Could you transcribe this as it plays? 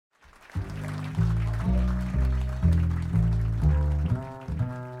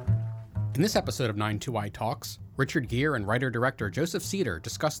In this episode of 92i Talks, Richard Gere and writer-director Joseph Cedar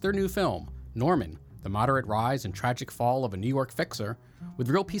discuss their new film, Norman, the moderate rise and tragic fall of a New York fixer, with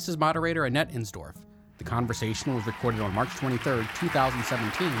Real Pieces moderator Annette Insdorf. The conversation was recorded on March 23,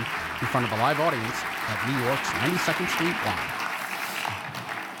 2017, in front of a live audience at New York's 92nd Street Live.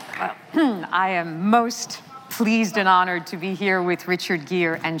 Well, I am most pleased and honored to be here with Richard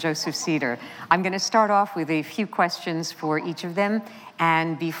Gere and Joseph Cedar. I'm going to start off with a few questions for each of them,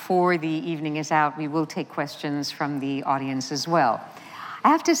 and before the evening is out, we will take questions from the audience as well. I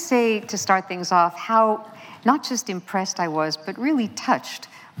have to say, to start things off, how not just impressed I was, but really touched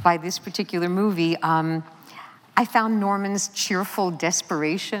by this particular movie. I found Norman's cheerful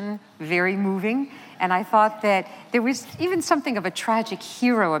desperation very moving, and I thought that there was even something of a tragic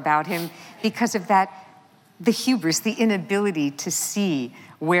hero about him because of that, the hubris, the inability to see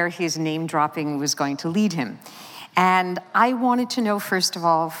where his name-dropping was going to lead him. And I wanted to know, first of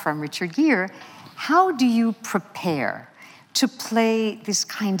all, from Richard Gere, how do you prepare to play this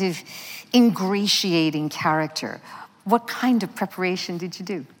kind of ingratiating character? What kind of preparation did you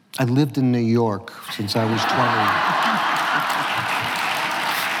do? I lived in New York since I was 20.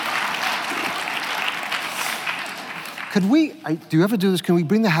 Could we, do you ever do this? Can we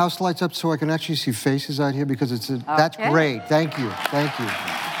bring the house lights up so I can actually see faces out here? Because that's great. Thank you. Thank you.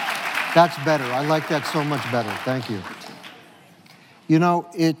 That's better. I like that so much better. Thank you. You know,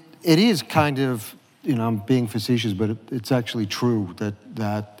 it is kind of, you know, I'm being facetious, but it's actually true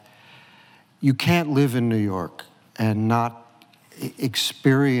that you can't live in New York and not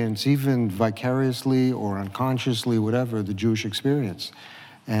experience, even vicariously or unconsciously, whatever, the Jewish experience,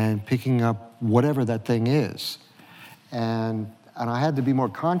 and picking up whatever that thing is. And I had to be more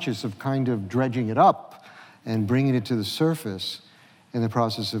conscious of kind of dredging it up and bringing it to the surface in the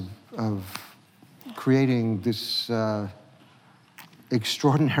process of creating this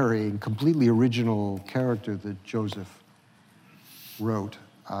extraordinary and completely original character that Joseph wrote.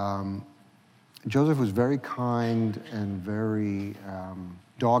 Joseph was very kind and very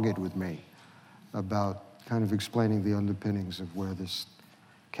dogged with me about kind of explaining the underpinnings of where this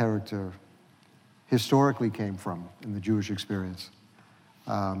character historically came from in the Jewish experience.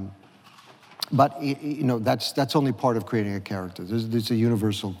 But you know, that's only part of creating a character. There's a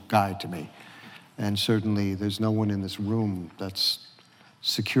universal guide to me. And certainly there's no one in this room that's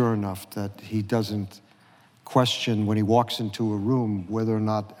secure enough that he doesn't question when he walks into a room whether or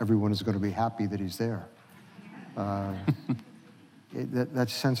not everyone is going to be happy that he's there. That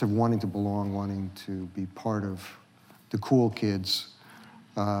sense of wanting to belong, wanting to be part of the cool kids,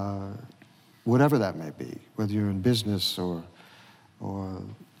 whatever that may be, whether you're in business or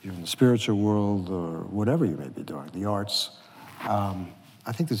you're in the spiritual world or whatever you may be doing, the arts.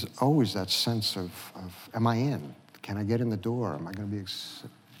 I think there's always that sense of am I in? Can I get in the door? Am I going to be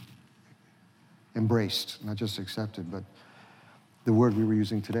embraced, not just accepted, but the word we were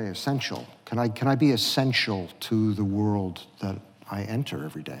using today, essential. Can I be essential to the world that I enter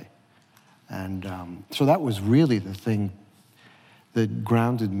every day? And so that was really the thing that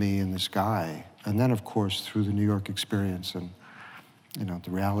grounded me in this guy. And then, of course, through the New York experience and, you know,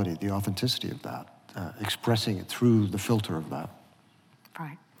 the reality, the authenticity of that, expressing it through the filter of that.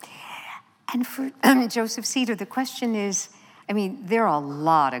 Right. And for Joseph Cedar, the question is, I mean, there are a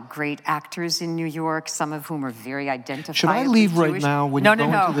lot of great actors in New York, some of whom are very identified. Should I leave Jewish. right now when you go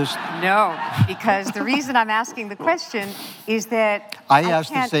into this? No, because the reason I'm asking the question is that I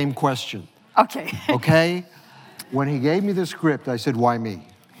asked the same question. Okay. Okay? When he gave me the script, I said, why me?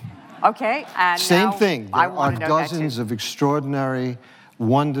 Okay, and same thing. There are know dozens of extraordinary,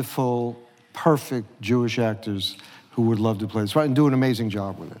 wonderful, perfect Jewish actors who would love to play this and do an amazing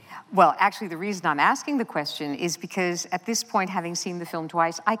job with it. Well, actually, the reason I'm asking the question is because at this point, having seen the film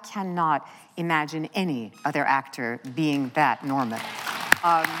twice, I cannot imagine any other actor being that Norman.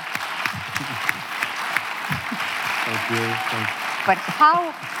 Thank you. But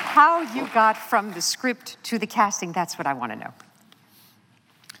how you got from the script to the casting, that's what I want to know.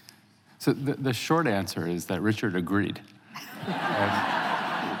 So the short answer is that Richard agreed.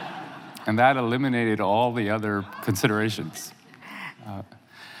 And that eliminated all the other considerations.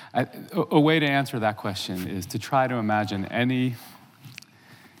 A way to answer that question is to try to imagine any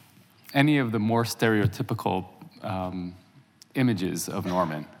of the more stereotypical images of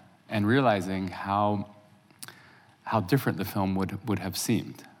Norman and realizing how different the film would have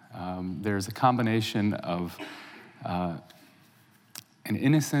seemed. There's a combination of an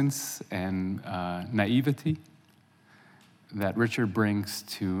innocence and naivety that Richard brings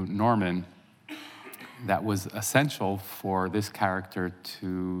to Norman that was essential for this character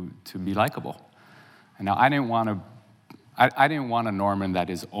to be likable. And now I I didn't want a Norman that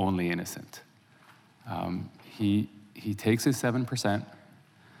is only innocent. He takes his 7%,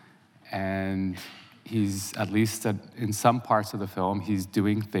 and he's, at least in some parts of the film, he's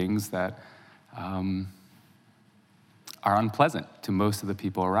doing things that are unpleasant to most of the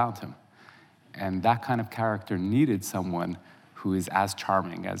people around him. And that kind of character needed someone who is as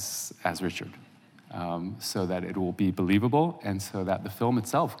charming as Richard, so that it will be believable and so that the film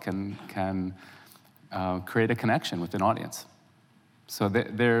itself can create a connection with an audience. So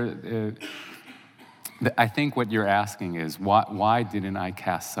I think what you're asking is, why didn't I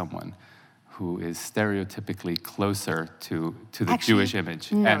cast someone who is stereotypically closer to the Jewish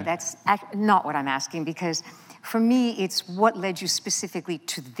image? No, that's not what I'm asking, because for me, it's what led you specifically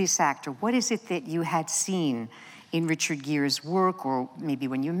to this actor. What is it that you had seen in Richard Gere's work, or maybe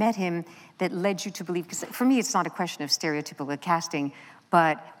when you met him, that led you to believe? Because for me, it's not a question of stereotypical casting,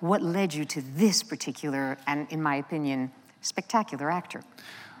 but what led you to this particular, and in my opinion, spectacular actor?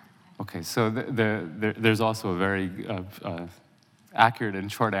 Okay, so there's also a very accurate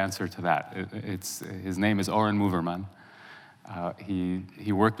and short answer to that. His name is Oren Moverman.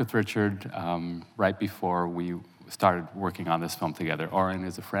 He worked with Richard right before we started working on this film together. Oren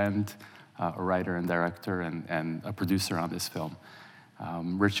is a friend, a writer and director, and a producer on this film.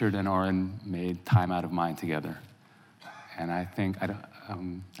 Richard and Oren made Time Out of Mind together. And I think, I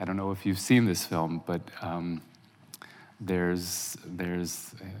don't know if you've seen this film, but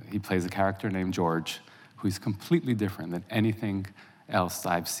he plays a character named George, who's completely different than anything else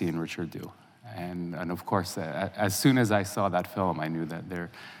I've seen Richard do. And of course, as soon as I saw that film, I knew that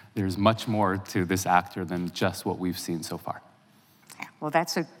there's much more to this actor than just what we've seen so far. Well,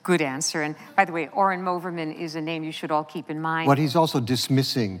 that's a good answer. And by the way, Oren Moverman is a name you should all keep in mind. But he's also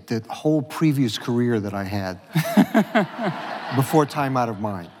dismissing the whole previous career that I had before Time Out of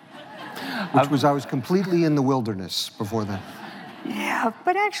Mind, which was I was completely in the wilderness before that. Yeah,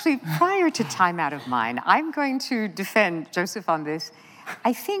 but actually, prior to Time Out of Mind, I'm going to defend Joseph on this.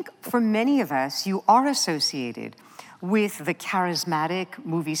 I think for many of us, you are associated with the charismatic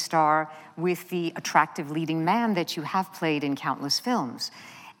movie star, with the attractive leading man that you have played in countless films.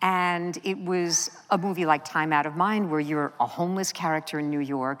 And it was a movie like Time Out of Mind, where you're a homeless character in New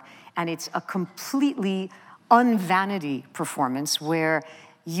York, and it's a completely unvanity performance where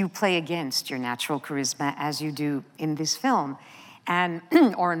you play against your natural charisma, as you do in this film. And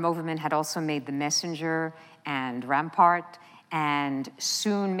Oren Moverman had also made The Messenger and Rampart, and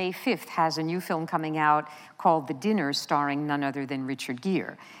soon, May 5th, has a new film coming out called The Dinner, starring none other than Richard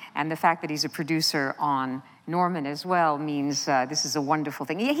Gere. And the fact that he's a producer on Norman as well means this is a wonderful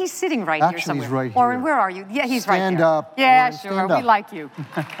thing. Yeah, he's sitting right here somewhere. He's right here. Oren, where are you? Yeah, he's right there. Stand up. Yeah, Oren, sure, stand we up. like you.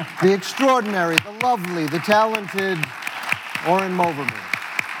 The extraordinary, the lovely, the talented Oren Moverman.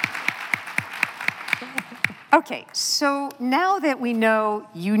 Okay, so now that we know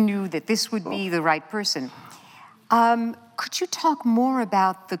you knew that this would be the right person, could you talk more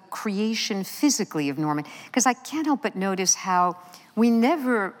about the creation physically of Norman? Because I can't help but notice how we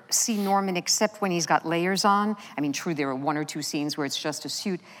never see Norman except when he's got layers on. I mean, true, there are one or two scenes where it's just a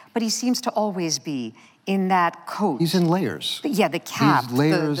suit, but he seems to always be in that coat. He's in layers. Yeah, the cap, He's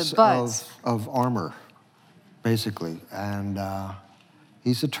layers the buds. of armor, basically. And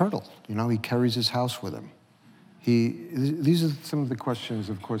he's a turtle. You know, he carries his house with him. These are some of the questions,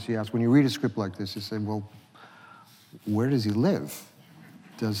 of course, he asks. When you read a script like this, you say, well, where does he live?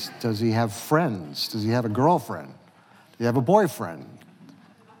 Does he have friends? Does he have a girlfriend? Does he have a boyfriend?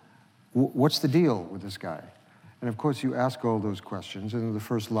 What's the deal with this guy? And of course, you ask all those questions, and they're the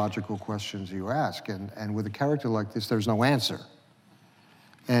first logical questions you ask. And with a character like this, there's no answer.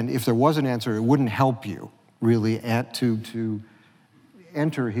 And if there was an answer, it wouldn't help you, really, to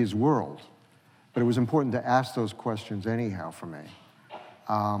enter his world. But it was important to ask those questions anyhow for me.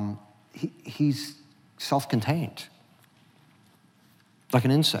 He's self-contained, like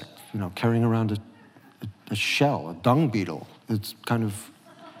an insect, you know, carrying around a shell, a dung beetle. It's kind of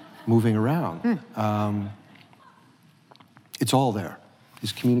moving around. It's all there.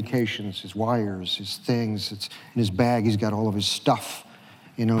 His communications, his wires, his things. It's in his bag. He's got all of his stuff.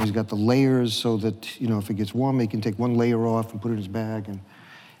 You know, he's got the layers so that, you know, if it gets warm, he can take one layer off and put it in his bag. And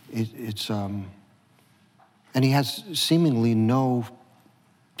and he has seemingly no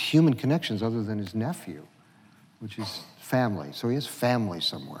human connections other than his nephew, which is family. So he has family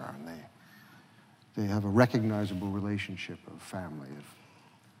somewhere, and they have a recognizable relationship of family.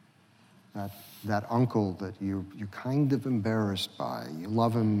 That uncle that you're kind of embarrassed by. You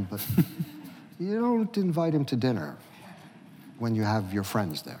love him, but you don't invite him to dinner when you have your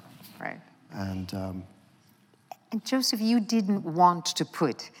friends there. Right. And Joseph, you didn't want to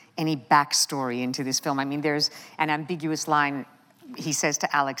put any backstory into this film? I mean, there's an ambiguous line. He says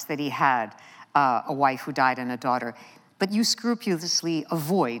to Alex that he had a wife who died and a daughter. But you scrupulously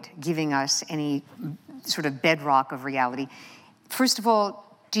avoid giving us any sort of bedrock of reality. First of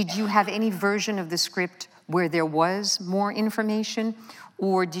all, did you have any version of the script where there was more information?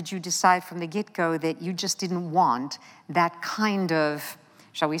 Or did you decide from the get-go that you just didn't want that kind of,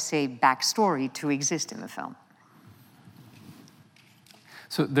 shall we say, backstory to exist in the film?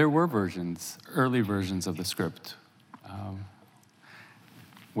 So there were early versions of the script,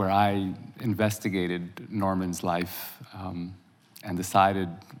 where I investigated Norman's life and decided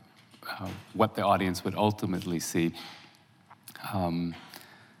what the audience would ultimately see.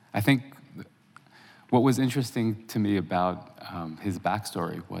 I think what was interesting to me about his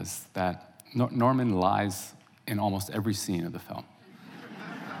backstory was that Norman lies in almost every scene of the film.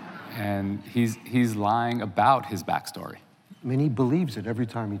 And he's lying about his backstory. I mean, he believes it every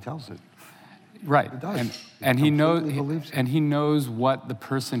time he tells it. Right. He does. And he knows what the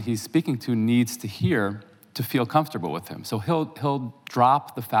person he's speaking to needs to hear to feel comfortable with him. So he'll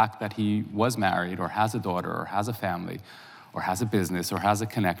drop the fact that he was married or has a daughter or has a family or has a business or has a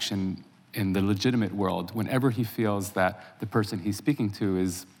connection in the legitimate world whenever he feels that the person he's speaking to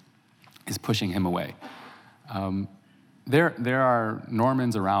is pushing him away. There are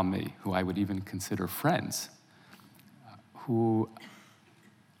Normans around me who I would even consider friends, who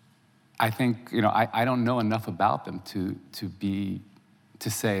I think, I don't know enough about them to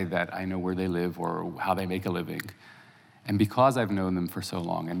say that I know where they live or how they make a living. And because I've known them for so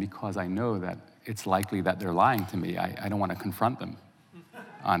long, and because I know that it's likely that they're lying to me, I don't want to confront them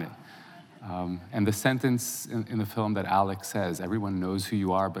on it. And the sentence in the film that Alex says, everyone knows who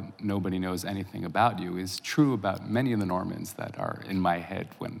you are, but nobody knows anything about you, is true about many of the Normans that are in my head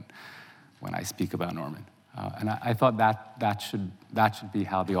when I speak about Norman. And I thought that should be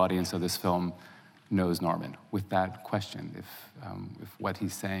how the audience of this film knows Norman, with that question, if what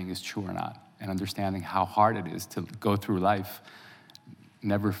he's saying is true or not, and understanding how hard it is to go through life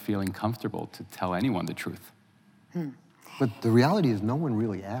never feeling comfortable to tell anyone the truth. But the reality is no one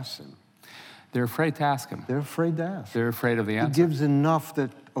really asks him. They're afraid to ask him. They're afraid to ask. They're afraid of the answer. He gives enough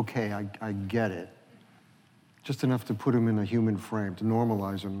that, okay, I get it. Just enough to put him in a human frame, to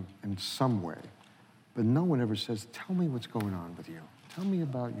normalize him in some way. But no one ever says, tell me what's going on with you. Tell me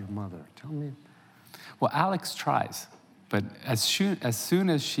about your mother. Tell me. Well, Alex tries. But as soon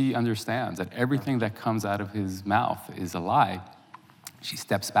as she understands that everything that comes out of his mouth is a lie, she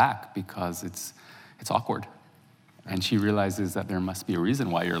steps back because it's awkward. And she realizes that there must be a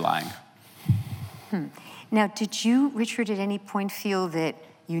reason why you're lying. Now, did you, Richard, at any point feel that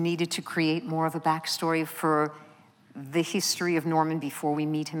you needed to create more of a backstory for the history of Norman before we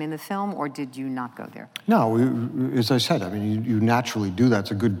meet him in the film, or did you not go there? No, as I said, I mean, you naturally do that.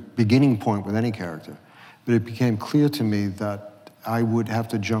 It's a good beginning point with any character. But it became clear to me that I would have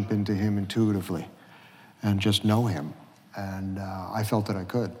to jump into him intuitively and just know him. And I felt that I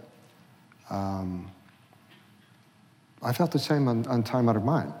could. I felt the same on Time Out of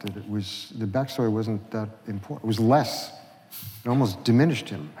Mind, that the backstory wasn't that important. It was less. It almost diminished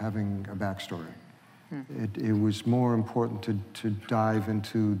him having a backstory. It was more important to dive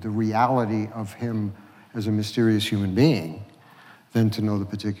into the reality of him as a mysterious human being than to know the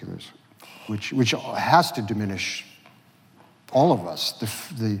particulars, which has to diminish all of us.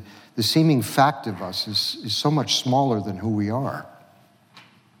 The seeming fact of us is so much smaller than who we are.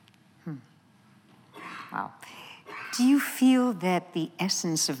 Wow. Do you feel that the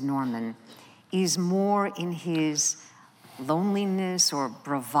essence of Norman is more in his loneliness or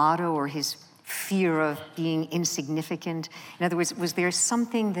bravado or his fear of being insignificant? In other words, was there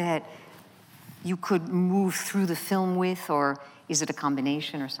something that you could move through the film with, or is it a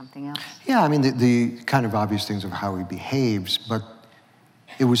combination or something else? Yeah, I mean, the kind of obvious things of how he behaves, but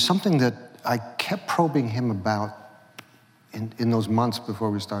it was something that I kept probing him about in those months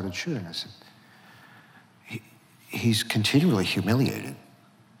before we started shooting. I said, he's continually humiliated,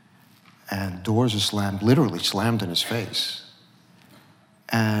 and doors are slammed, literally slammed in his face.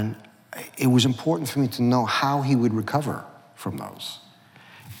 And it was important for me to know how he would recover from those.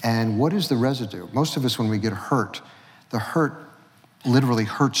 And what is the residue? Most of us, when we get hurt, the hurt literally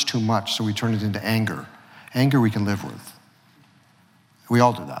hurts too much, so we turn it into anger. Anger we can live with. We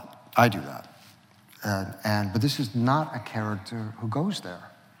all do that. I do that. But this is not a character who goes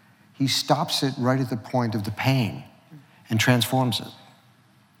there. He stops it right at the point of the pain and transforms it.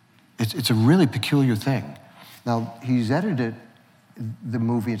 It's a really peculiar thing. Now, he's edited the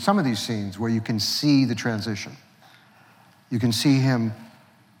movie in some of these scenes where you can see the transition. You can see him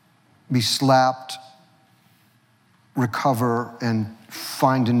be slapped, recover, and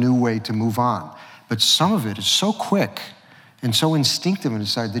find a new way to move on. But some of it is so quick and so instinctive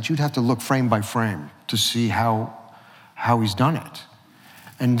inside that you'd have to look frame by frame to see how he's done it.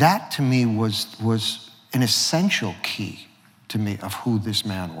 And that, to me, was an essential key to me of who this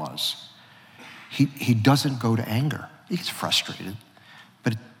man was. He doesn't go to anger. He gets frustrated,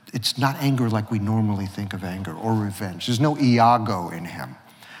 but it's not anger like we normally think of anger or revenge. There's no Iago in him.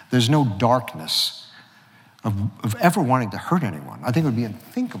 There's no darkness of ever wanting to hurt anyone. I think it would be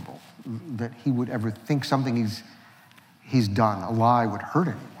unthinkable that he would ever think something he's done, a lie, would hurt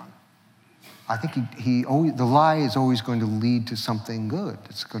anyone. I think the lie is always going to lead to something good.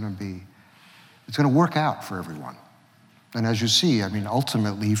 It's going to work out for everyone. And as you see, I mean,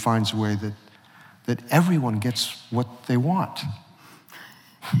 ultimately he finds a way that everyone gets what they want.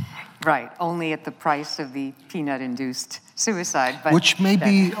 Right, only at the price of the peanut-induced suicide. But which may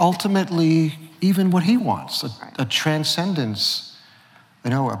be ultimately even what he wants, a transcendence,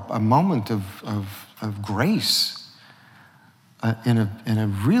 a moment of grace in a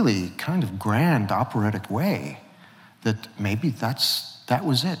really kind of grand operatic way, that maybe that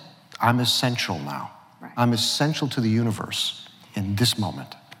was it. I'm essential now. Right. I'm essential to the universe in this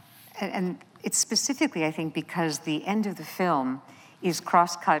moment. And it's specifically, I think, because the end of the film is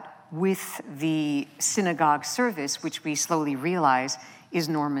cross-cut with the synagogue service, which we slowly realize is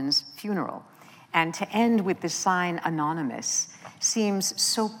Norman's funeral. And to end with the sign anonymous seems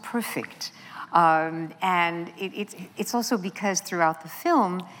so perfect. And it's also because throughout the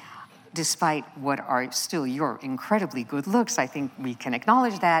film, despite what are still your incredibly good looks, I think we can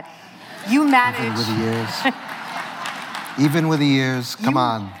acknowledge that, you manage... Even with the years. Even with the years, come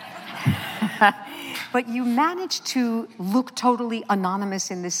on. But you managed to look totally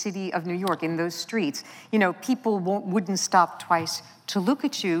anonymous in the city of New York, in those streets. People wouldn't stop twice to look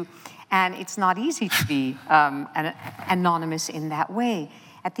at you, and it's not easy to be anonymous in that way.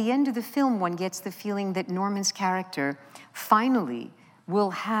 At the end of the film, one gets the feeling that Norman's character finally will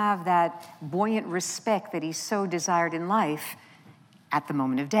have that buoyant respect that he so desired in life at the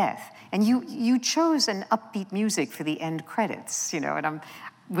moment of death. And you chose an upbeat music for the end credits, and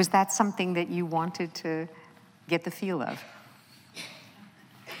was that something that you wanted to get the feel of?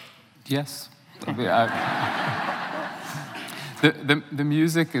 Yes. The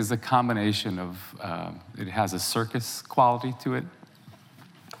music is a combination of, it has a circus quality to it,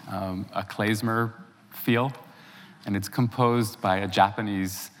 a klezmer feel, and it's composed by a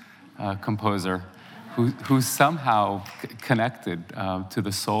Japanese composer who somehow connected to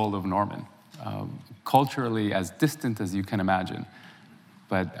the soul of Norman, culturally as distant as you can imagine,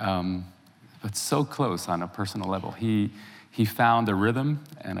 but so close on a personal level. He found a rhythm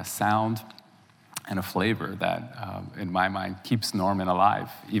and a sound and a flavor that, in my mind, keeps Norman alive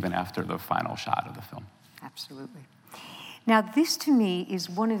even after the final shot of the film. Absolutely. Now, this to me is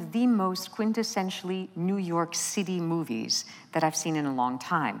one of the most quintessentially New York City movies that I've seen in a long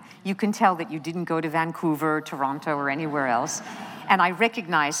time. You can tell that you didn't go to Vancouver, Toronto, or anywhere else. And I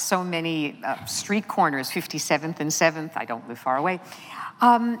recognize so many street corners, 57th and 7th. I don't live far away.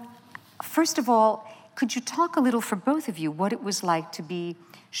 First of all, could you talk a little for both of you what it was like to be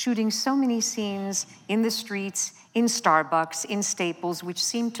shooting so many scenes in the streets, in Starbucks, in Staples, which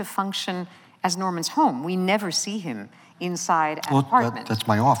seemed to function as Norman's home? We never see him inside an apartment. That's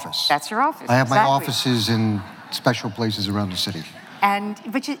my office. That's your office. I have exactly. my offices in special places around the city.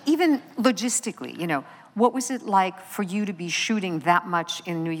 But even logistically, what was it like for you to be shooting that much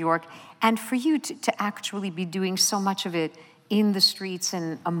in New York, and for you to actually be doing so much of it in the streets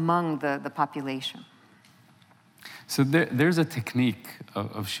and among the population? So there's a technique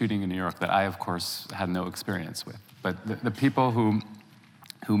of shooting in New York that I, of course, had no experience with. But the people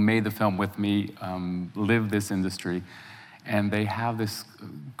who made the film with me live this industry, and they have this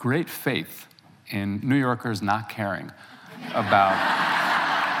great faith in New Yorkers not caring about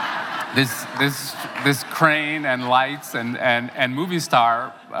this crane and lights and movie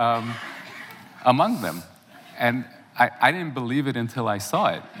star among them. And I didn't believe it until I saw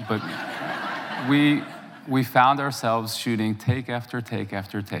it, but we found ourselves shooting take after take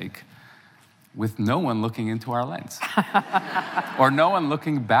after take with no one looking into our lens or no one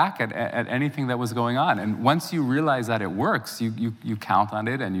looking back at anything that was going on. And once you realize that it works, you count on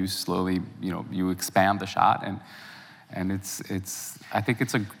it and you slowly, you expand the shot, and I think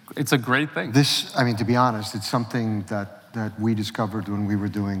it's a great thing. This, to be honest, it's something that we discovered when we were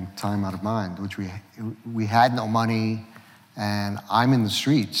doing Time Out of Mind, which we had no money, and I'm in the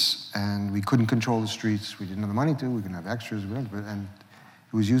streets, and we couldn't control the streets. We didn't have the money to. We couldn't have extras, and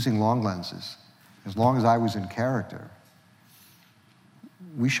it was using long lenses. As long as I was in character,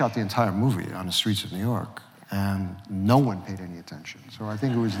 we shot the entire movie on the streets of New York. and no one paid any attention. So I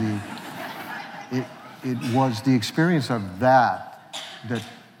think it was the experience of that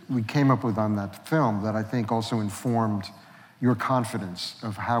we came up with on that film that I think also informed your confidence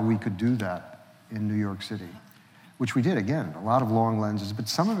of how we could do that in New York City, which we did, again, a lot of long lenses, but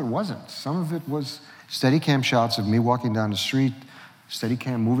some of it wasn't. Some of it was Steadicam shots of me walking down the street,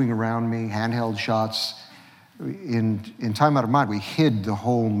 Steadicam moving around me, handheld shots. In Time Out of Mind, we hid the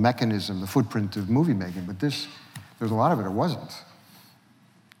whole mechanism, the footprint of movie making, but there's a lot of it wasn't.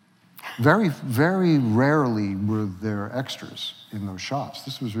 Very, very rarely were there extras in those shots.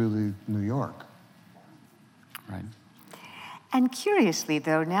 This was really New York. Right. And curiously,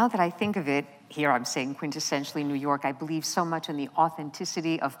 though, now that I think of it, here I'm saying quintessentially New York, I believe so much in the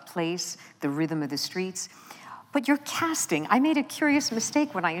authenticity of place, the rhythm of the streets. But your casting, I made a curious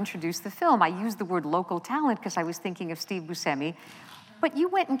mistake when I introduced the film. I used the word local talent because I was thinking of Steve Buscemi, but you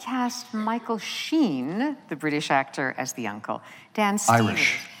went and cast Michael Sheen, the British actor, as the uncle. Dan Stevens.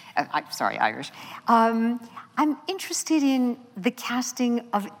 Irish. Irish. I'm interested in the casting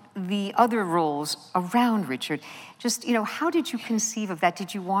of the other roles around Richard. Just, how did you conceive of that?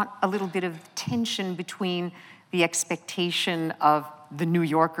 Did you want a little bit of tension between the expectation of the New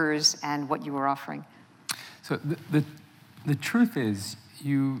Yorkers and what you were offering? So the truth is,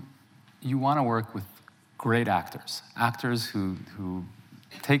 you want to work with great actors who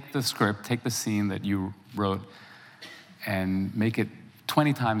take the script, take the scene that you wrote, and make it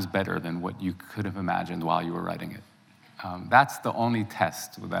 20 times better than what you could have imagined while you were writing it. That's the only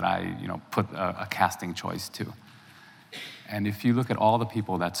test that I put a casting choice to. And if you look at all the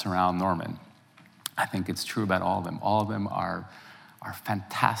people that surround Norman, I think it's true about all of them. All of them are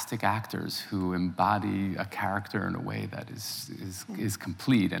fantastic actors who embody a character in a way that is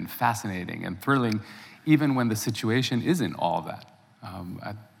complete and fascinating and thrilling, even when the situation isn't all of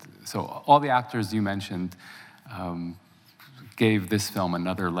that. So all the actors you mentioned gave this film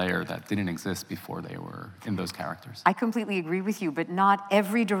another layer that didn't exist before they were in those characters. I completely agree with you, but not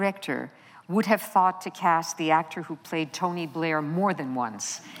every director would have thought to cast the actor who played Tony Blair more than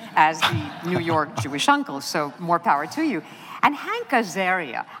once as the New York Jewish uncle, so more power to you. And Hank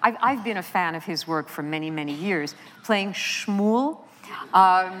Azaria, I've been a fan of his work for many, many years, playing Shmuel,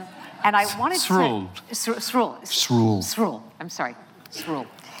 and I wanted Srool. Srool, I'm sorry, Srool.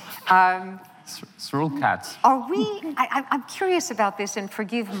 Srool Katz. Are we, I'm curious about this, and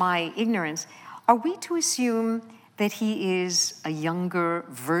forgive my ignorance, are we to assume that he is a younger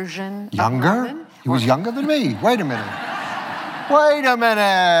version of Norman? He was younger than me. Wait a minute. Wait a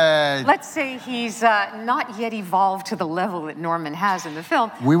minute. Let's say he's not yet evolved to the level that Norman has in the film.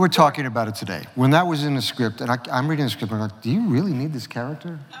 We were talking about it today. When that was in the script, and I'm reading the script, and I'm like, do you really need this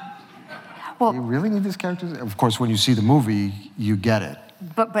character? Well, do you really need this character? Of course, when you see the movie, you get it.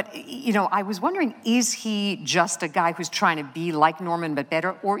 But I was wondering, is he just a guy who's trying to be like Norman but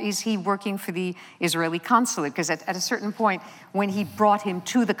better, or is he working for the Israeli consulate? Because at a certain point, when he brought him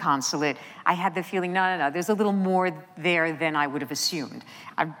to the consulate, I had the feeling, no, there's a little more there than I would have assumed.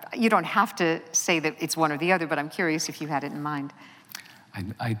 You don't have to say that it's one or the other, but I'm curious if you had it in mind.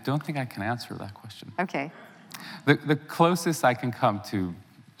 I don't think I can answer that question. Okay. The closest I can come to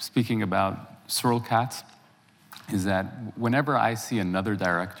speaking about Srool Katz is that whenever I see another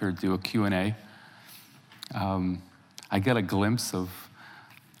director do a Q&A, I get a glimpse of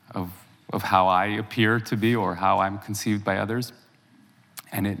how I appear to be or how I'm conceived by others.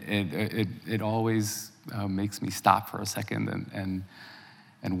 And it always makes me stop for a second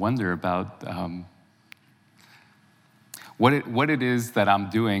and wonder about what it is that I'm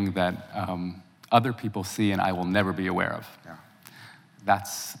doing that other people see and I will never be aware of. Yeah.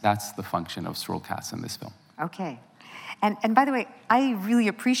 That's the function of Srool Katz in this film. Okay. And by the way, I really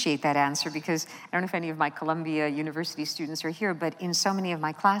appreciate that answer because I don't know if any of my Columbia University students are here, but in so many of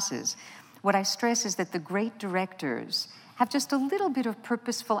my classes, what I stress is that the great directors have just a little bit of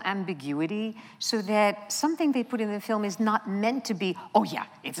purposeful ambiguity so that something they put in the film is not meant to be, oh yeah,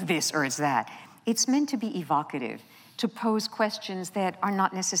 it's this or it's that. It's meant to be evocative, to pose questions that are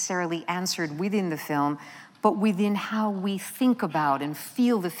not necessarily answered within the film, but within how we think about and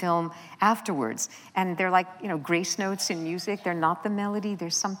feel the film afterwards. And they're like, grace notes in music. They're not the melody.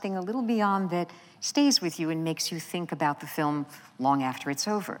 There's something a little beyond that stays with you and makes you think about the film long after it's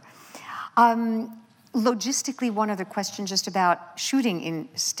over. Logistically, one other question just about shooting in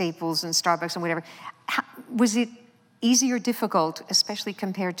Staples and Starbucks and whatever. Was it easy or difficult, especially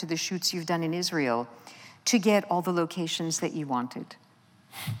compared to the shoots you've done in Israel, to get all the locations that you wanted?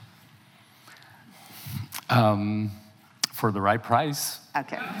 For the right price.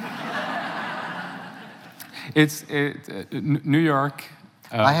 Okay. New York.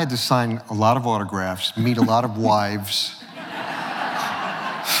 I had to sign a lot of autographs, meet a lot of wives.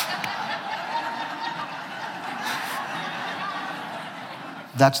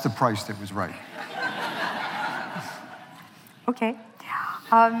 That's the price that was right. Okay.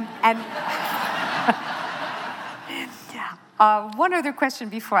 And one other question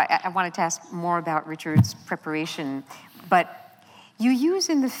before I wanted to ask more about Richard's preparation, but you use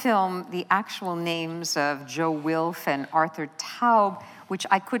in the film the actual names of Joe Wilf and Arthur Taub, which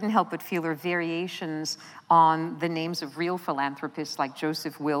I couldn't help but feel are variations on the names of real philanthropists like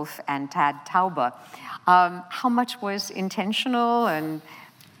Joseph Wilf and Tad Tauber. How much was intentional? And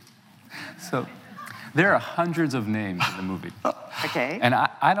so there are hundreds of names in the movie. okay. And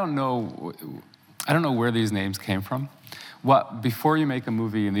I don't know where these names came from. Before you make a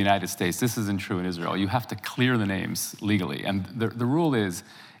movie in the United States, this isn't true in Israel, you have to clear the names legally. And the rule is,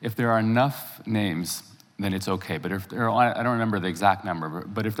 if there are enough names, then it's okay. But if there are, I don't remember the exact number,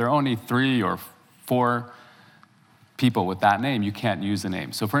 but if there are only 3 or 4 people with that name, you can't use the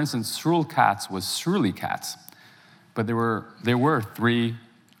name. So for instance, Srul Katz was Sruli Katz, but there were 3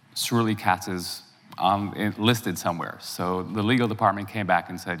 Sruli Katzes listed somewhere. So the legal department came back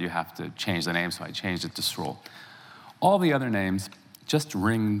and said, you have to change the name, so I changed it to Srul. All the other names just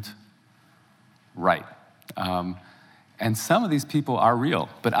ringed right. And some of these people are real,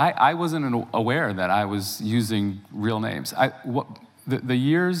 but I wasn't aware that I was using real names. The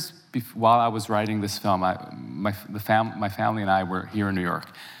years while I was writing this film, my family and I were here in New York,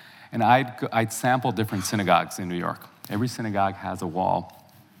 and I'd sample different synagogues in New York. Every synagogue has a wall,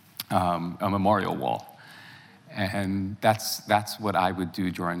 a memorial wall, and that's what I would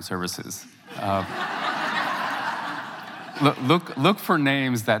do during services. Look for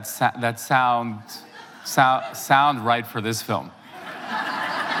names that sound right for this film.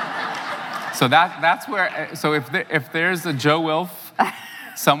 So that's where. So if there's a Joe Wilf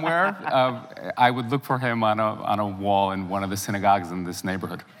somewhere, I would look for him on a wall in one of the synagogues in this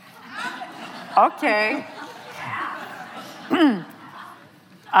neighborhood. Okay.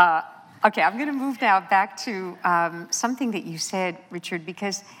 Okay, I'm going to move now back to something that you said, Richard,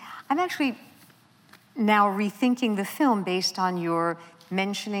 because I'm actually now rethinking the film based on your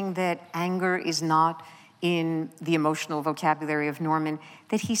mentioning that anger is not in the emotional vocabulary of Norman,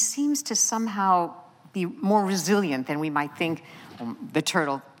 that he seems to somehow be more resilient than we might think, the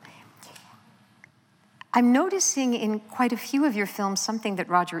turtle. I'm noticing in quite a few of your films something that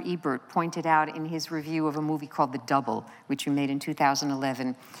Roger Ebert pointed out in his review of a movie called The Double, which you made in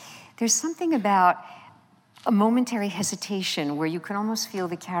 2011. There's something about a momentary hesitation where you can almost feel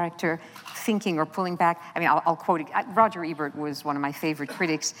the character thinking or pulling back. I mean, I'll quote it. Roger Ebert was one of my favorite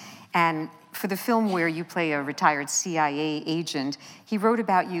critics, and for the film where you play a retired CIA agent, he wrote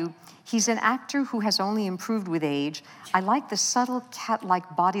about you, he's an actor who has only improved with age. I like the subtle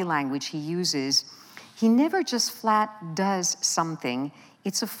cat-like body language he uses. He never just flat does something.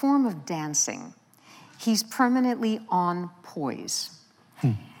 It's a form of dancing. He's permanently on poise.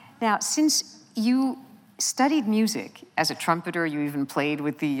 Now, since you studied music as a trumpeter, you even played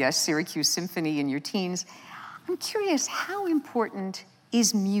with the Syracuse Symphony in your teens, I'm curious, how important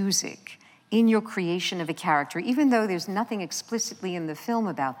is music in your creation of a character? Even though there's nothing explicitly in the film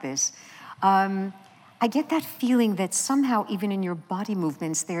about this, I get that feeling that somehow, even in your body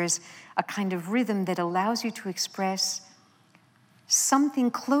movements, there's a kind of rhythm that allows you to express something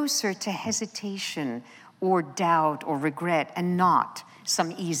closer to hesitation or doubt or regret and not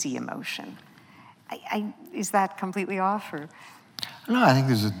some easy emotion. Is that completely off? Or? No, I think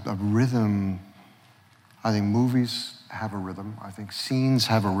there's a rhythm. I think movies have a rhythm. I think scenes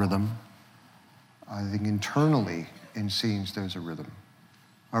have a rhythm. I think internally in scenes there's a rhythm.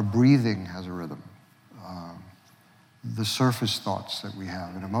 Our breathing has a rhythm. The surface thoughts that we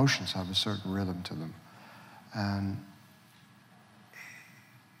have and emotions have a certain rhythm to them. And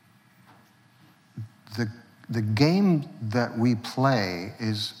the game that we play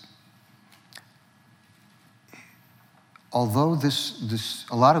is, although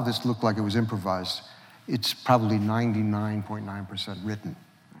a lot of this looked like it was improvised, it's probably 99.9% written.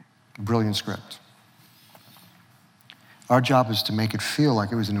 Brilliant script. Our job is to make it feel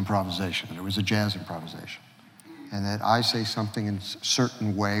like it was an improvisation, that it was a jazz improvisation. And that I say something in a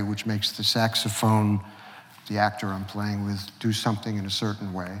certain way, which makes the saxophone, the actor I'm playing with, do something in a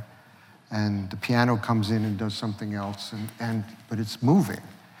certain way. And the piano comes in and does something else, but it's moving.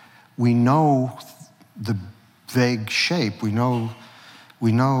 We know the vague shape. We know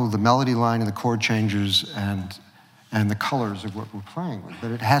the melody line and the chord changes and the colors of what we're playing with.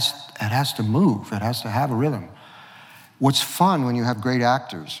 But it has to move. It has to have a rhythm. What's fun when you have great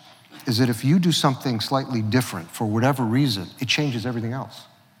actors is that if you do something slightly different for whatever reason, it changes everything else.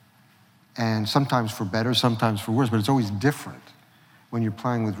 And sometimes for better, sometimes for worse, but it's always different when you're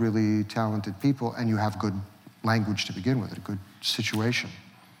playing with really talented people and you have good language to begin with, a good situation.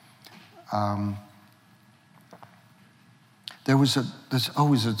 There's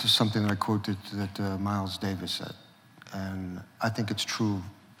always something that I quoted that Miles Davis said, and I think it's true,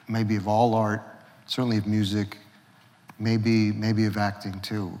 maybe of all art, certainly of music, maybe of acting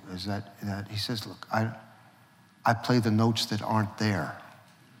too, is that he says, look, I play the notes that aren't there.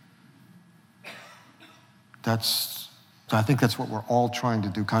 I think that's what we're all trying to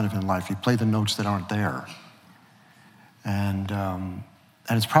do kind of in life. You play the notes that aren't there. And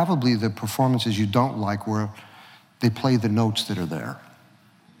it's probably the performances you don't like where they play the notes that are there.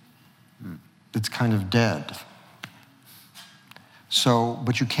 It's kind of dead.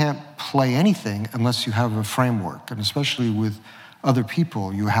 But you can't play anything unless you have a framework. And especially with other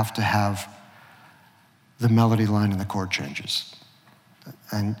people, you have to have the melody line and the chord changes.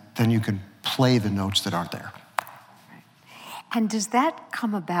 And then you can play the notes that aren't there. And does that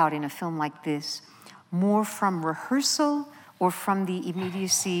come about in a film like this more from rehearsal or from the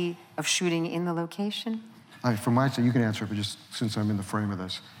immediacy of shooting in the location? From my side, you can answer it, but just since I'm in the frame of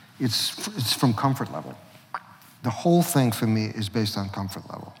this, it's from comfort level. The whole thing for me is based on comfort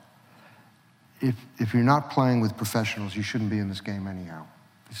level. If you're not playing with professionals, you shouldn't be in this game anyhow.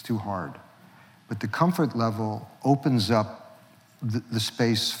 It's too hard. But the comfort level opens up the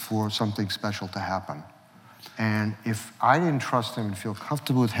space for something special to happen. And if I didn't trust him and feel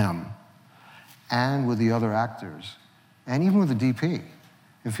comfortable with him and with the other actors, and even with the DP,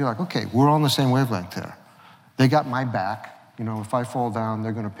 and feel like, okay, we're on the same wavelength here. They got my back. You know, if I fall down,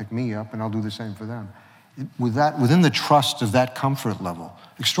 they're going to pick me up, and I'll do the same for them. Within the trust of that comfort level,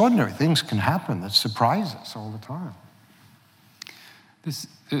 extraordinary things can happen that surprise us all the time.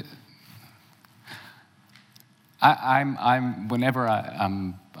 Whenever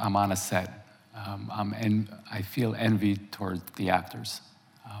I'm on a set, I feel envy toward the actors.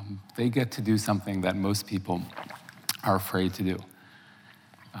 They get to do something that most people are afraid to do.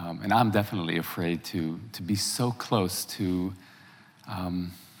 And I'm definitely afraid to be so close to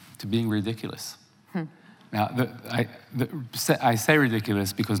being ridiculous. Now, I say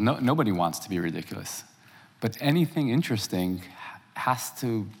ridiculous because nobody wants to be ridiculous. But anything interesting has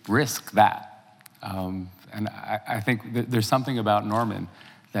to risk that. And I think there's something about Norman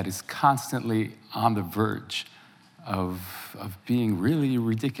that is constantly on the verge of being really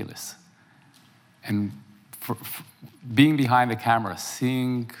ridiculous. And for being behind the camera,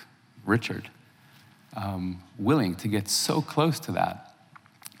 seeing Richard willing to get so close to that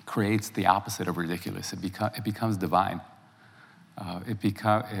creates the opposite of ridiculous. It becomes divine.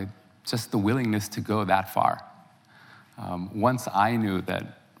 Just the willingness to go that far. Once I knew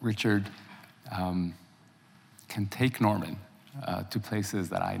that Richard can take Norman to places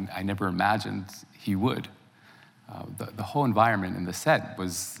that I never imagined he would. The whole environment in the set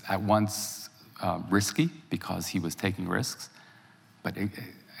was at once risky because he was taking risks, but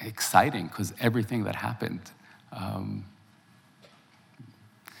exciting because everything that happened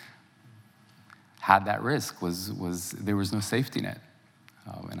had that risk. There was no safety net.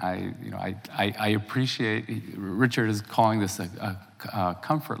 And I appreciate, Richard is calling this a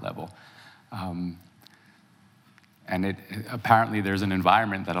comfort level. And apparently there's an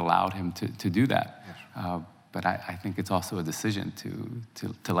environment that allowed him to do that. Yes. But I think it's also a decision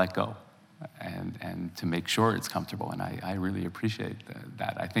to let go and to make sure it's comfortable. And I really appreciate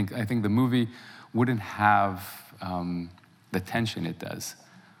that. I think the movie wouldn't have the tension it does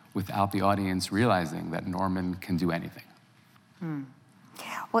without the audience realizing that Norman can do anything.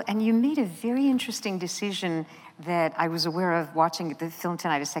 Well, and you made a very interesting decision that I was aware of watching the film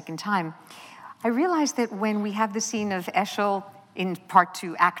tonight a second time. I realized that when we have the scene of Eshel in part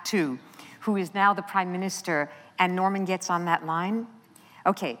 2, Act 2, who is now the prime minister, and Norman gets on that line,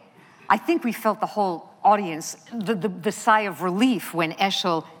 okay, I think we felt the whole audience, the sigh of relief when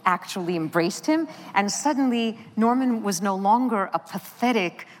Eshel actually embraced him, and suddenly Norman was no longer a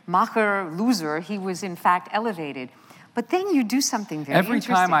pathetic macher loser, he was in fact elevated. But then you do something very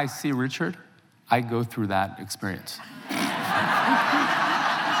interesting. Every time I see Richard, I go through that experience.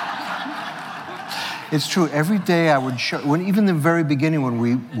 It's true. Every day I would show, even in the very beginning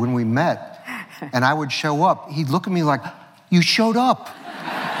when we met, and I would show up, he'd look at me like, "You showed up.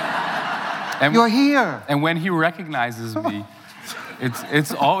 You're here." And when he recognizes me,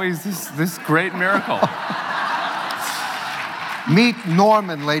 it's always this great miracle. Meet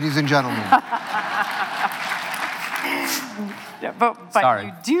Norman, ladies and gentlemen. Yeah, but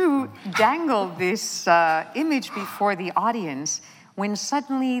you do dangle this image before the audience when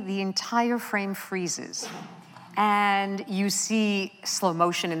suddenly the entire frame freezes and you see slow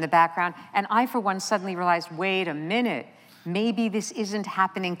motion in the background. And I, for one, suddenly realized, wait a minute, maybe this isn't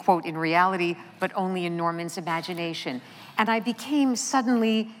happening, quote, in reality, but only in Norman's imagination. And I became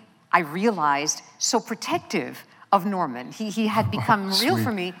suddenly, I realized, so protective of Norman. He had become real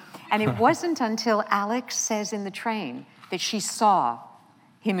for me. And it wasn't until Alex says in the train that she saw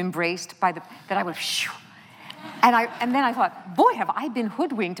him embraced by that I went, phew. And then I thought, boy, have I been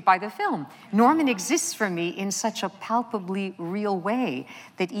hoodwinked by the film. Norman exists for me in such a palpably real way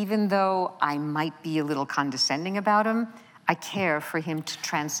that even though I might be a little condescending about him, I care for him to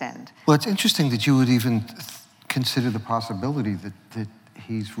transcend. Well, it's interesting that you would even consider the possibility that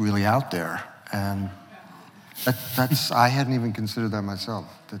he's really out there. And that's I hadn't even considered that myself,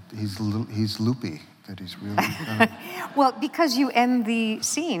 that he's loopy, that he's really... Well, because you end the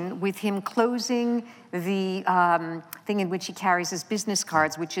scene with him closing the thing in which he carries his business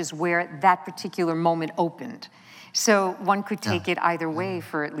cards, which is where that particular moment opened. So one could take it either way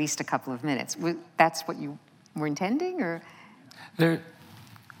for at least a couple of minutes. That's what you were intending, or?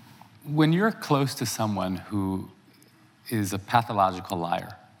 When you're close to someone who is a pathological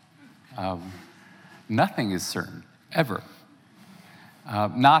liar, nothing is certain, ever.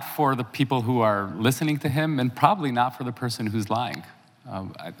 Not for the people who are listening to him, and probably not for the person who's lying.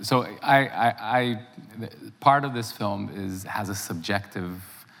 So part of this film has a subjective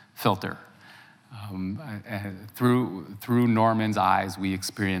filter. Through Norman's eyes, we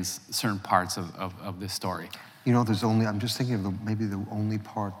experience certain parts of this story. You know, I'm just thinking of maybe the only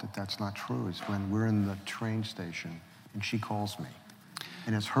part that's not true is when we're in the train station and she calls me.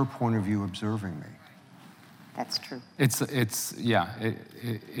 And it's her point of view observing me. That's true. It's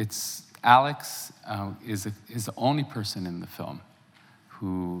Alex is the only person in the film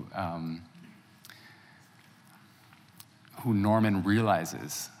who Norman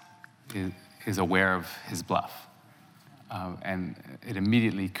realizes is aware of his bluff. And it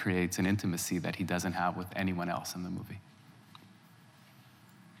immediately creates an intimacy that he doesn't have with anyone else in the movie.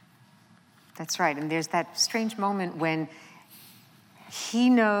 That's right. And there's that strange moment when he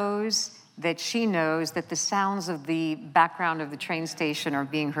knows that she knows that the sounds of the background of the train station are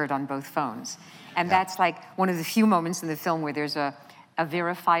being heard on both phones. And that's like one of the few moments in the film where there's a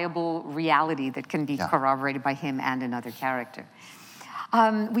verifiable reality that can be corroborated by him and another character.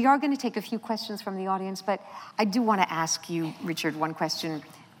 We are going to take a few questions from the audience, but I do want to ask you, Richard, one question.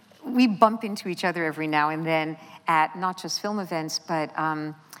 We bump into each other every now and then at not just film events, but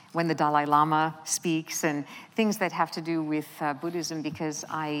when the Dalai Lama speaks and things that have to do with Buddhism, because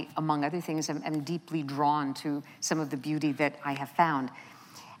I, among other things, am deeply drawn to some of the beauty that I have found.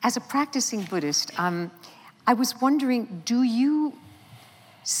 As a practicing Buddhist, I was wondering, do you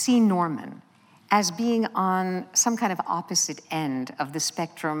see Norman as being on some kind of opposite end of the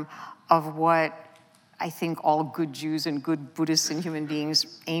spectrum of what I think all good Jews and good Buddhists and human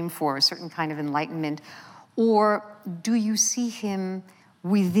beings aim for, a certain kind of enlightenment? Or do you see him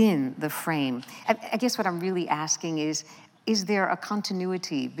within the frame? I guess what I'm really asking is there a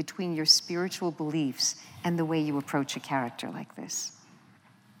continuity between your spiritual beliefs and the way you approach a character like this?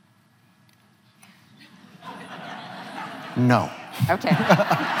 No. Okay.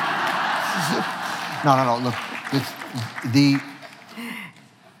 No. Look,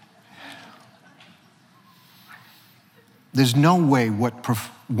 there's no way what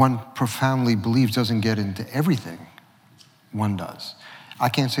one profoundly believes doesn't get into everything one does. I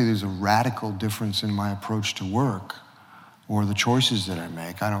can't say there's a radical difference in my approach to work or the choices that I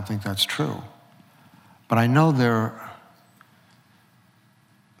make. I don't think that's true. But I know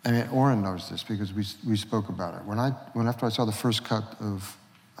Oren knows this because we spoke about it. After I saw the first cut of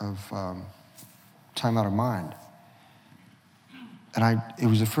Time Out of Mind, and it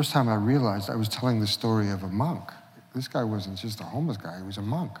was the first time I realized I was telling the story of a monk. This guy wasn't just a homeless guy, he was a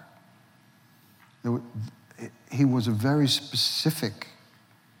monk. He was a very specific,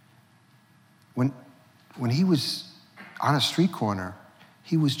 when he was on a street corner,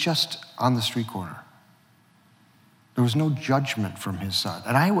 he was just on the street corner. There was no judgment from his side.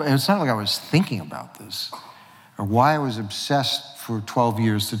 And it's not like I was thinking about this or why I was obsessed for 12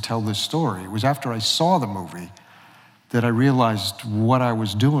 years to tell this story. It was after I saw the movie that I realized what I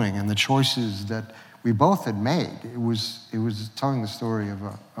was doing and the choices that we both had made. It was telling the story of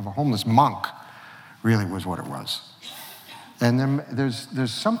a homeless monk, really was what it was. And then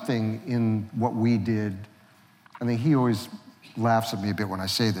there's something in what we did. I mean, he always laughs at me a bit when I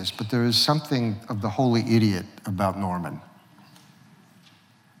say this, but there is something of the holy idiot about Norman.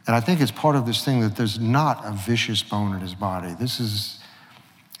 And I think it's part of this thing that there's not a vicious bone in his body.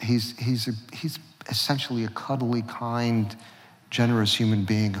 He's essentially a cuddly, kind, generous human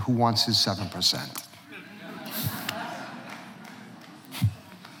being who wants his 7%.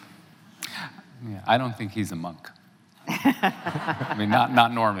 Yeah, I don't think he's a monk. I mean,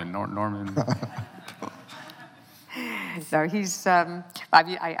 not Norman. Norman. No, he's.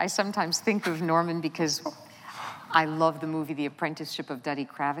 I sometimes think of Norman because I love the movie The Apprenticeship of Duddy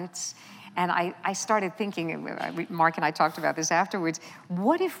Kravitz. And I started thinking, Mark and I talked about this afterwards,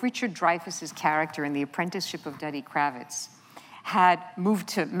 what if Richard Dreyfuss's character in The Apprenticeship of Duddy Kravitz had moved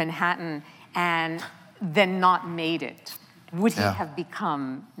to Manhattan and then not made it? Would he have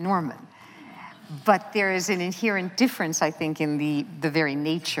become Norman? But there is an inherent difference, I think, in the very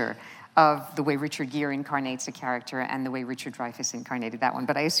nature of the way Richard Gere incarnates a character and the way Richard Dreyfuss incarnated that one.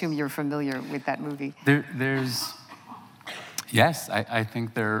 But I assume you're familiar with that movie. Yes, I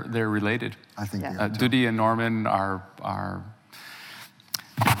think they're related. I think they are too. Duddy and Norman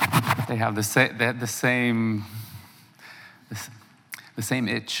they have the same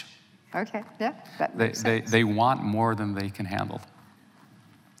itch. Okay, yeah, that makes sense. They want more than they can handle.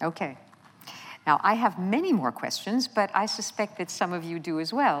 Okay. Now, I have many more questions, but I suspect that some of you do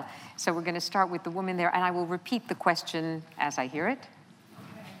as well. So we're going to start with the woman there, and I will repeat the question as I hear it.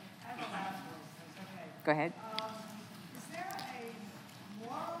 Okay. I have a last one. Okay. Go ahead. Is there a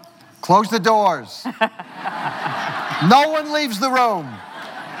moral to this? Close the doors. No one leaves the room.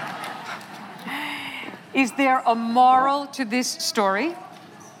 Is there a moral to this story?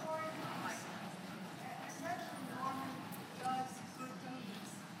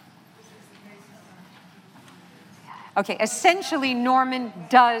 Okay, essentially, Norman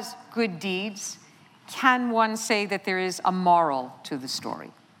does good deeds. Can one say that there is a moral to the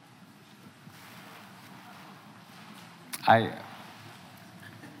story?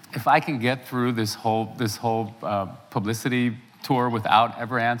 If I can get through this whole publicity tour without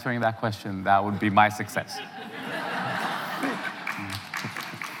ever answering that question, that would be my success.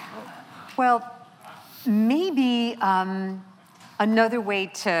 Well, maybe another way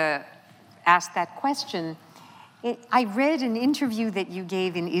to ask that question, I read an interview that you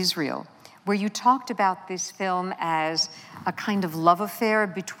gave in Israel where you talked about this film as a kind of love affair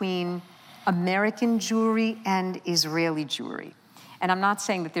between American Jewry and Israeli Jewry. And I'm not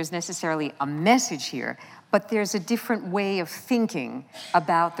saying that there's necessarily a message here, but there's a different way of thinking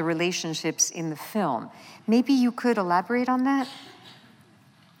about the relationships in the film. Maybe you could elaborate on that?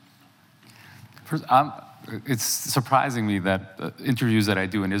 First, it's surprising me that interviews that I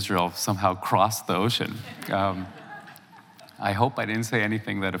do in Israel somehow cross the ocean. I hope I didn't say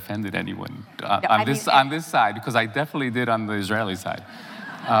anything that offended anyone on this side, because I definitely did on the Israeli side.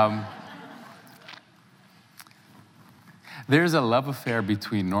 There's a love affair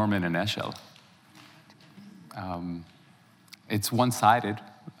between Norman and Eshel. It's one-sided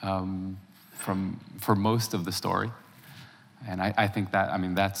for most of the story. And I think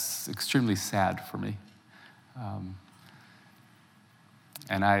that's extremely sad for me.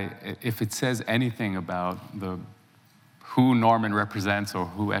 If it says anything about who Norman represents or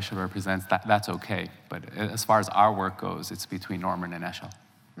who Eshel represents, that's okay. But as far as our work goes, it's between Norman and Eshel.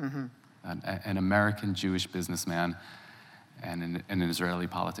 Mm-hmm. An American Jewish businessman and an Israeli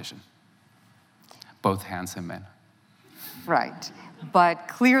politician. Both handsome men. Right. But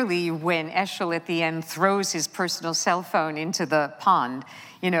clearly, when Eshel at the end throws his personal cell phone into the pond,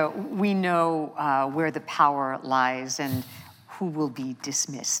 we know where the power lies and who will be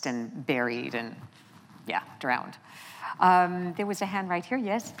dismissed and buried and, drowned. There was a hand right here,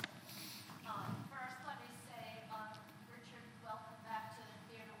 yes? First, let me say, Richard, welcome back to the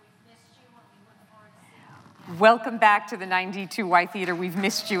theater. We've missed you, and we look forward to seeing you. Welcome back to the 92Y Theater. We've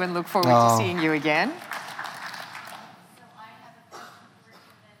missed you and look forward to seeing you again. So I have a question for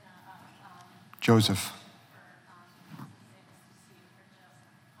Richard and Joseph.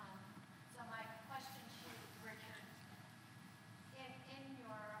 So my question to you, Richard, in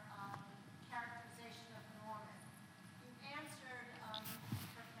your characterization of Norman, you answered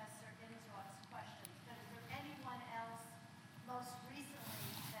Professor Insdorf's questions, but is there anyone else most recently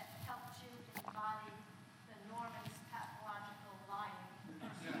that helped you embody the Norman's pathological lying?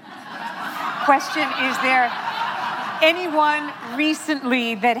 Question, is there anyone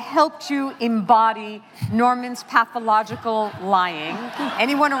recently that helped you embody Norman's pathological lying?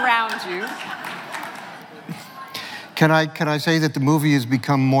 Anyone around you? Can I say that the movie has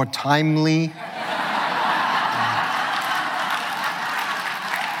become more timely?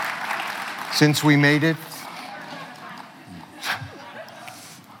 Since we made it?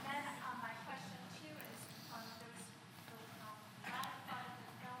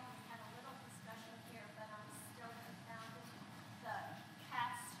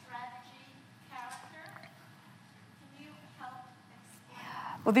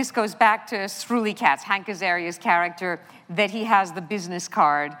 Well, this goes back to Sruli Katz, Hank Azaria's character, that he has the business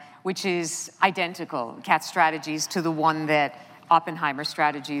card, which is identical, Katz Strategies, to the one that Oppenheimer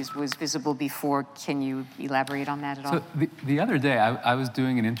Strategies was visible before. Can you elaborate on that at all? So the other day, I was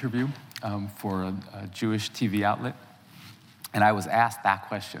doing an interview for a Jewish TV outlet, and I was asked that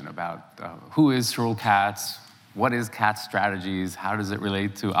question about who is Sruli Katz, what is Katz Strategies, how does it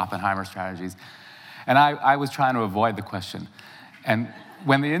relate to Oppenheimer Strategies? And I was trying to avoid the question. And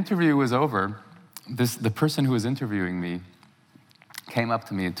when the interview was over, the person who was interviewing me came up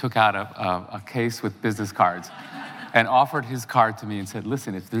to me and took out a case with business cards and offered his card to me and said,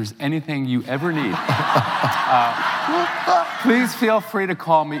 listen, if there's anything you ever need, please feel free to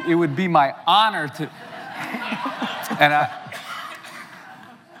call me. It would be my honor to... And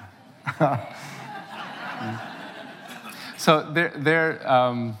so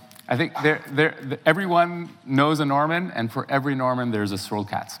I think everyone knows a Norman, and for every Norman, there's a Sruli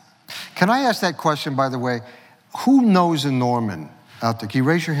Katz. Can I ask that question, by the way? Who knows a Norman out there? Can you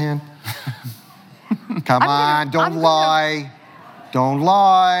raise your hand? Come on, don't lie. Don't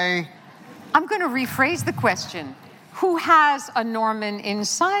lie. I'm going to rephrase the question. Who has a Norman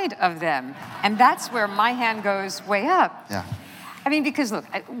inside of them? And that's where my hand goes way up. Yeah. I mean, because look,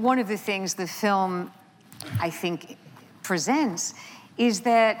 one of the things the film, I think, presents is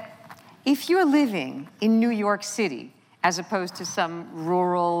that if you're living in New York City, as opposed to some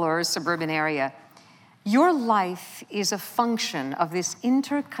rural or suburban area, your life is a function of this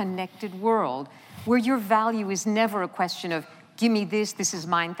interconnected world where your value is never a question of, give me this, this is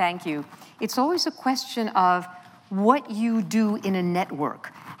mine, thank you. It's always a question of what you do in a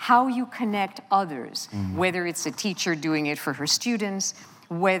network, how you connect others, whether it's a teacher doing it for her students,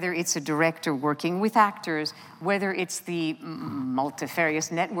 whether it's a director working with actors, whether it's the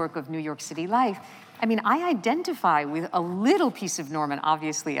multifarious network of New York City life. I mean, I identify with a little piece of Norman.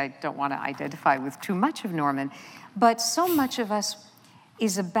 Obviously, I don't want to identify with too much of Norman, but so much of us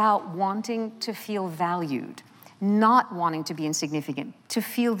is about wanting to feel valued, not wanting to be insignificant, to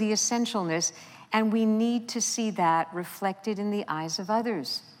feel the essentialness, and we need to see that reflected in the eyes of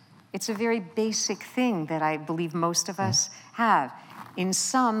others. It's a very basic thing that I believe most of us have. In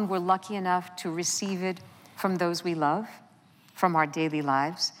some, we're lucky enough to receive it from those we love, from our daily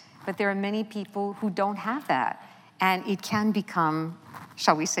lives, but there are many people who don't have that, and it can become,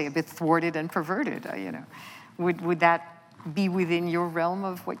 shall we say, a bit thwarted and perverted. Would that be within your realm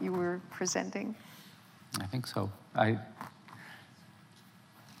of what you were presenting? I think so. I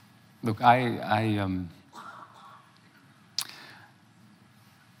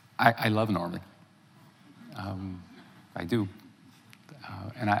love Norman. I do.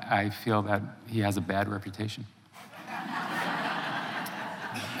 And I feel that he has a bad reputation.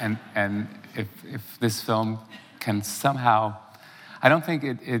 And if this film can somehow, I don't think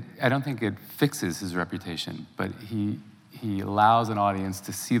it fixes his reputation, but he allows an audience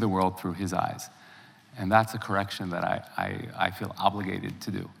to see the world through his eyes. And that's a correction that I feel obligated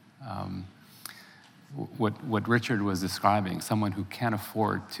to do. What Richard was describing, someone who can't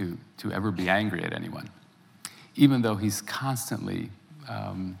afford to ever be angry at anyone, even though he's constantly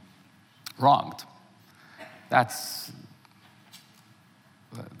wronged. That's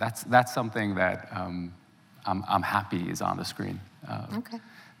something that I'm happy is on the screen. Okay.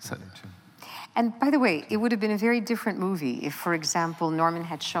 So, and by the way, it would have been a very different movie if, for example, Norman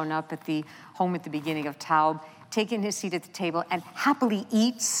had shown up at the home at the beginning of Taub, taken his seat at the table, and happily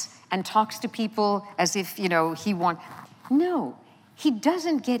eats and talks to people as if, he wants. No, he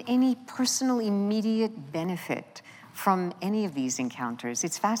doesn't get any personal, immediate benefit from any of these encounters.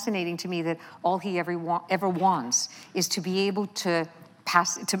 It's fascinating to me that all he ever wants is to be able to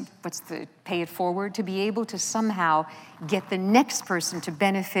pay it forward, to be able to somehow get the next person to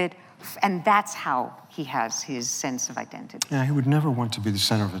benefit, and that's how he has his sense of identity. Yeah, he would never want to be the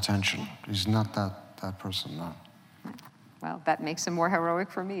center of attention. He's not that person, no. Well, that makes him more heroic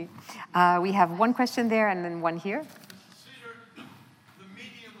for me. We have one question there and then one here. Mr. Cedar, the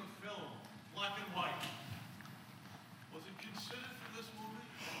medium of film, black and white, was it considered for this movie?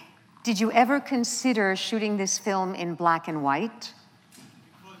 Did you ever consider shooting this film in black and white?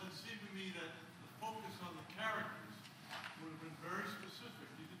 Because it seemed to me that the focus on the characters would have been very specific.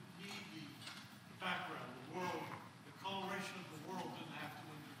 You didn't need the background, the world, the coloration of the world didn't have to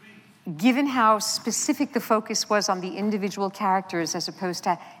intervene. Given how specific the focus was on the individual characters as opposed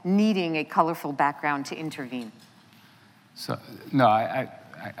to needing a colorful background to intervene? So no, I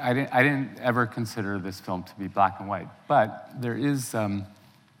didn't ever consider this film to be black and white, but there is a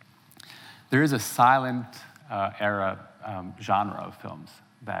silent era genre of films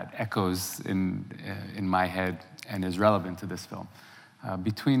that echoes in my head and is relevant to this film.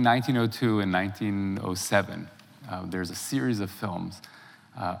 Between 1902 and 1907, there's a series of films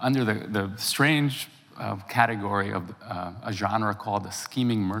under the strange category of a genre called the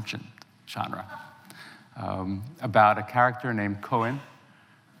scheming merchant genre, about a character named Cohen.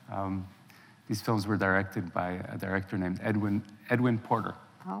 These films were directed by a director named Edwin Porter.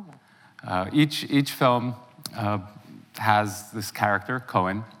 Oh. Each film has this character,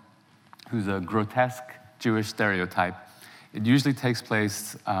 Cohen, who's a grotesque Jewish stereotype. It usually takes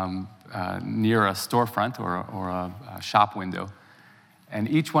place near a storefront or a shop window. And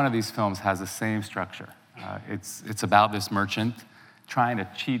each one of these films has the same structure. It's about this merchant trying to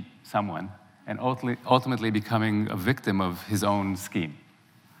cheat someone and ultimately becoming a victim of his own scheme.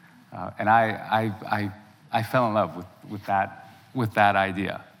 And I fell in love with that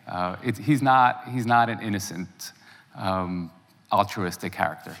idea. He's not an innocent, altruistic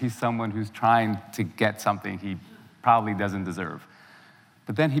character. He's someone who's trying to get something he probably doesn't deserve.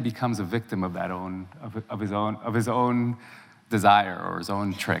 But then he becomes a victim of of his own desire or his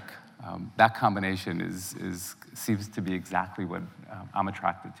own trick. That combination seems to be exactly what I'm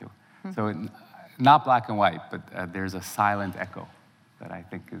attracted to. Mm-hmm. So not black and white, but there's a silent echo that I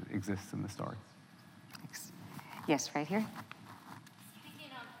think exists in the story. Thanks. Yes, right here. Speaking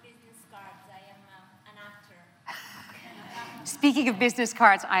of business cards, I am an actor. Speaking of business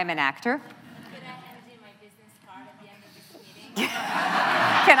cards, I am an actor. Could I hand you my business card at the end of this meeting?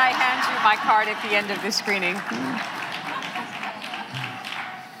 Can I hand you my card at the end of the screening?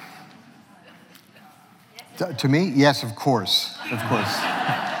 To me? Yes, of course. Of course.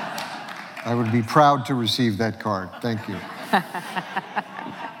 I would be proud to receive that card. Thank you.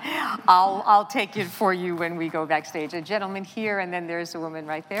 I'll take it for you when we go backstage. A gentleman here, and then there's a woman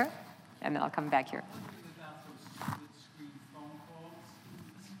right there, and then I'll come back here. About those split-screen phone calls,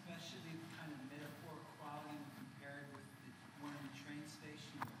 especially the kind of metaphoric quality when compared with the one in the train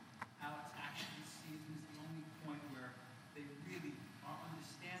station, Alex actually sees him as the only point where they really are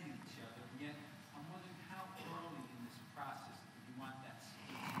understanding each other. And yet, I'm wondering how early in this process do you want that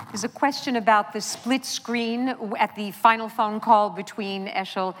split? There's a question about the split screen at the final phone call between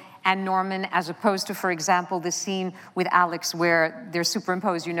Eshel and Norman, as opposed to, for example, the scene with Alex where they're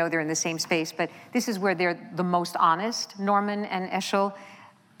superimposed, you know they're in the same space, but this is where they're the most honest, Norman and Eshel.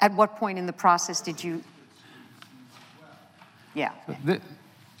 At what point in the process did you... Yeah.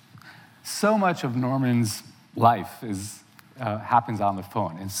 So much of Norman's life happens on the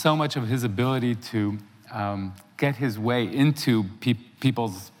phone, and so much of his ability to get his way into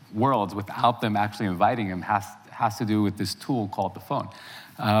people's worlds without them actually inviting him has to do with this tool called the phone.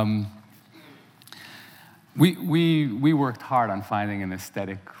 We worked hard on finding an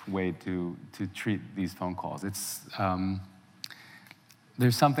aesthetic way to treat these phone calls.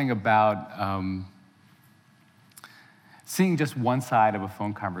 There's something about seeing just one side of a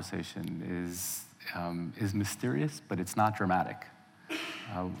phone conversation is mysterious, but it's not dramatic.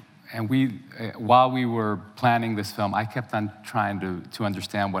 And while we were planning this film, I kept on trying to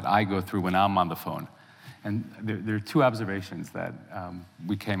understand what I go through when I'm on the phone. And there are two observations that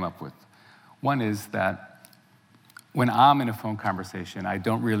we came up with. One is that when I'm in a phone conversation, I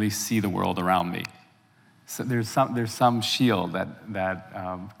don't really see the world around me. So there's some shield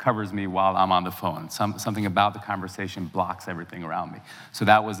that covers me while I'm on the phone. Something about the conversation blocks everything around me. So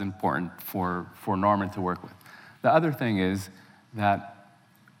that was important for Norman to work with. The other thing is that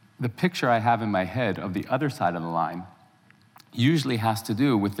the picture I have in my head of the other side of the line usually has to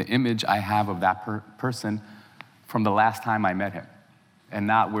do with the image I have of that person from the last time I met him, and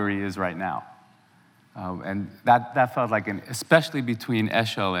not where he is right now. And that felt like especially between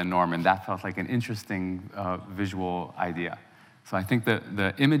Eshel and Norman, that felt like an interesting visual idea. So I think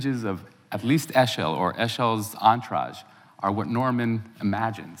the images of at least Eshel or Eshel's entourage are what Norman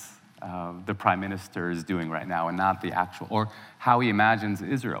imagines the prime minister is doing right now, and not the actual, or how he imagines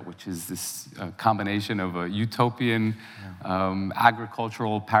Israel, which is this combination of a utopian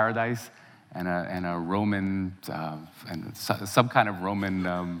agricultural paradise and a Roman, and some kind of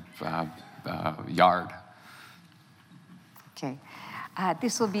Roman yard. Okay.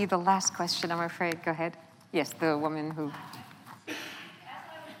 This will be the last question, I'm afraid. Go ahead. Yes, the woman who...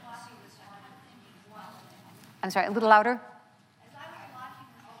 I'm sorry, a little louder.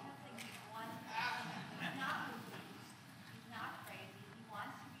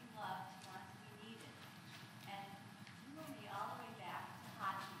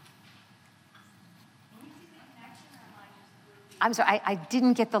 I'm sorry, I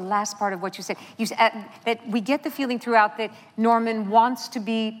didn't get the last part of what you said. You said that we get the feeling throughout that Norman wants to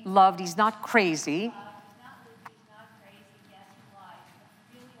be loved. He's not crazy. He's not crazy, yes, he lies, but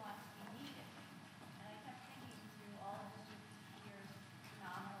he really wants to be needed. And I kept thinking through all of his years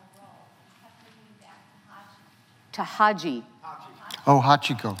to Haji. Oh,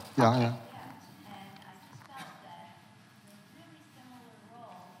 Hachiko. Yeah, yeah.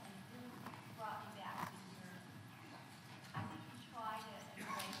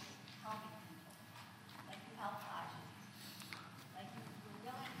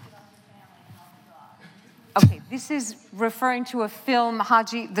 Okay, this is referring to a film,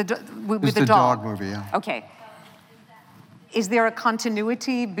 Haji, with It's the the dog. dog movie, yeah. Okay. Is there a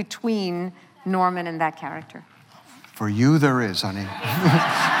continuity between Norman and that character? For you, there is, honey.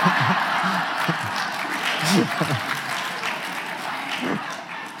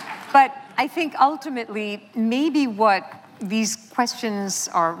 But I think ultimately, maybe what these questions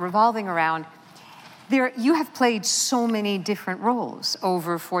are revolving around, you have played so many different roles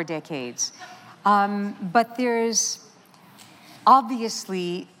over 4 decades. But there's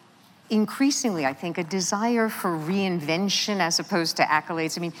obviously, increasingly, I think, a desire for reinvention as opposed to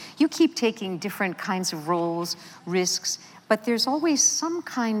accolades. I mean, you keep taking different kinds of roles, risks, but there's always some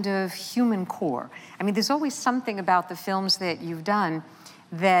kind of human core. I mean, there's always something about the films that you've done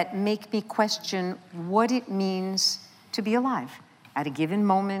that make me question what it means to be alive at a given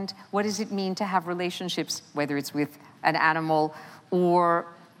moment. What does it mean to have relationships, whether it's with an animal or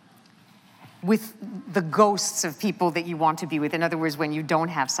with the ghosts of people that you want to be with? In other words, when you don't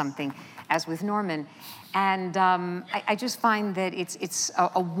have something, as with Norman. And I just find that it's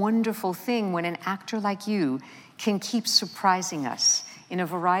a wonderful thing when an actor like you can keep surprising us in a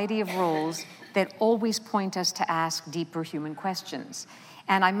variety of roles that always point us to ask deeper human questions.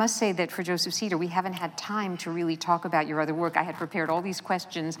 And I must say that for Joseph Cedar, we haven't had time to really talk about your other work. I had prepared all these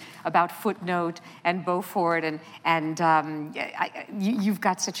questions about Footnote and Beaufort, and you've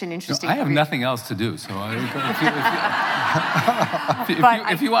got such an interesting I have career. nothing else to do, so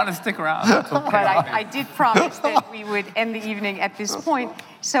if you want to stick around, that's okay. But I did promise that we would end the evening at this point.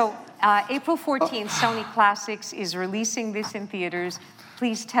 So April 14th, Sony Classics is releasing this in theaters.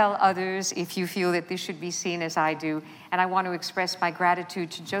 Please tell others if you feel that this should be seen as I do. And I want to express my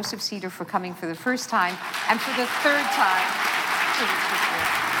gratitude to Joseph Cedar for coming for the first time and for the third time to this picture.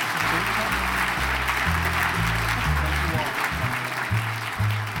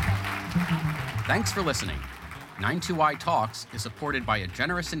 Thanks for listening. 92Y Talks is supported by a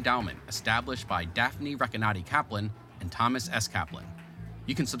generous endowment established by Daphne Recanati Kaplan and Thomas S. Kaplan.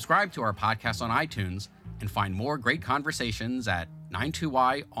 You can subscribe to our podcast on iTunes and find more great conversations at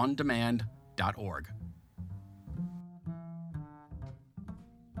 92yondemand.org.